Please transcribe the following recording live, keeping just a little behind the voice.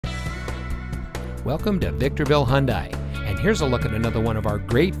Welcome to Victorville Hyundai, and here's a look at another one of our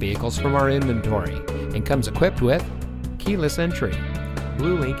great vehicles from our inventory, and comes equipped with keyless entry,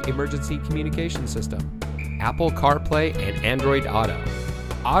 BlueLink emergency communication system, Apple CarPlay and Android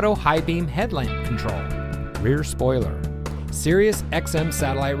Auto high beam headlamp control, rear spoiler, Sirius XM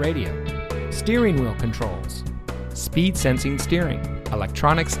satellite radio, steering wheel controls, speed sensing steering,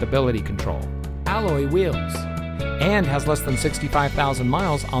 electronic stability control, alloy wheels, and has less than 65,000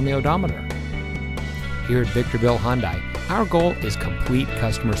 miles on the odometer. Here at Victorville Hyundai, our goal is complete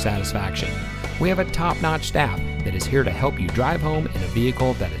customer satisfaction. We have a top-notch staff that is here to help you drive home in a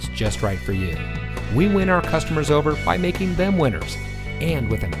vehicle that is just right for you. We win our customers over by making them winners. And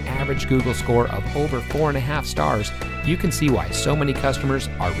with an average Google score of over 4.5 stars, you can see why so many customers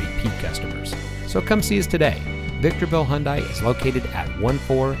are repeat customers. So come see us today. Victorville Hyundai is located at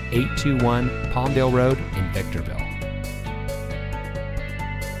 14821 Palmdale Road in Victorville.